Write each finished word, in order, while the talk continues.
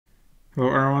Hello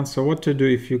everyone, so what to do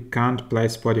if you can't play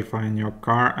Spotify in your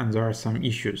car and there are some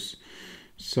issues.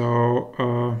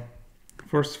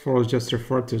 First of all, just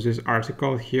refer to this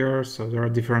article here. So there are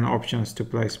different options to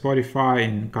play Spotify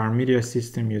in car media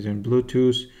system using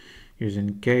Bluetooth,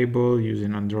 using cable,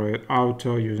 using Android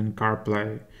Auto, using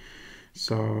CarPlay.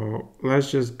 So let's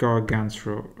just go again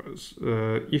through.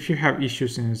 If you have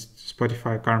issues in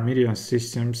Spotify car media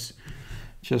systems,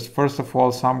 just first of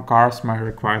all, some cars might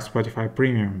require Spotify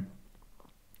Premium.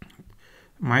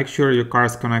 Make sure your car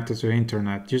is connected to the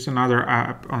internet. Use another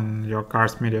app on your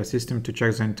car's media system to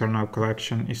check the internal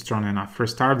connection is strong enough.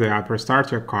 Restart the app,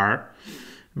 restart your car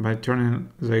by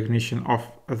turning the ignition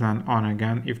off then on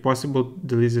again. If possible,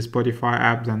 delete the Spotify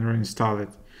app, then reinstall it.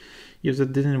 If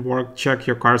that didn't work, check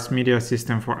your car's media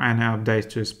system for any updates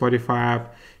to the Spotify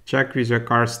app. Check with your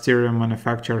car's stereo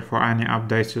manufacturer for any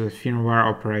updates to the firmware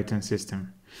operating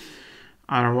system.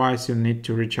 Otherwise, you'll need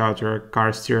to reach out to your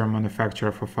car stereo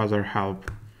manufacturer for further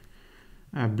help.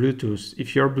 Bluetooth.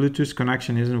 If your Bluetooth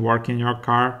connection isn't working in your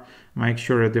car, make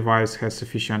sure your device has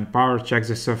sufficient power. Check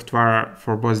the software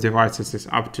for both devices is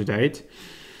up to date.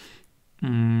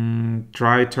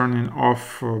 Try turning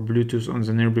off Bluetooth on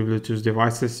the nearby Bluetooth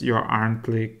devices you aren't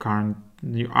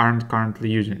currently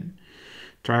using.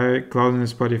 Try closing the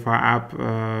Spotify app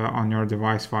on your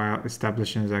device while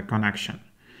establishing the connection.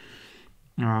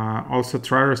 Also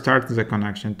try restarting the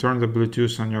connection. Turn the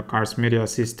Bluetooth on your car's media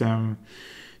system.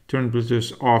 Turn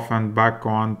Bluetooth off and back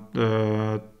on.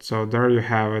 So there you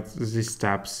have it, these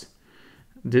steps.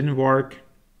 Didn't work.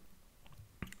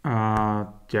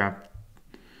 Yeah.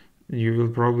 You will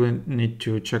probably need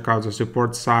to check out the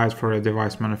support site for a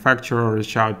device manufacturer or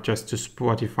reach out just to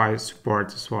Spotify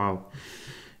support as well.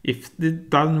 If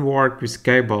it doesn't work with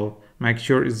cable, make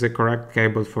sure it's the correct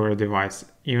cable for your device.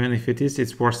 Even if it is,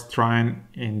 it's worth trying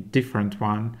in different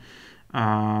one.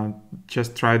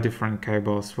 Just try different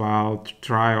cables. Well,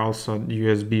 try also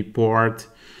USB port.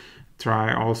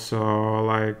 Try also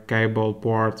like cable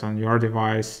port on your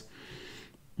device.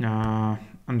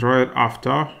 Android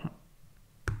Auto.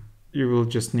 You will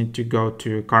just need to go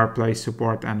to CarPlay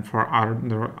support and for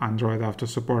Android Auto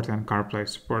support and CarPlay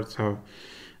support. So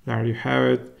there you have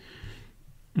it.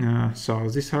 So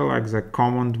these are like the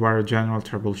common, very general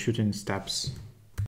troubleshooting steps.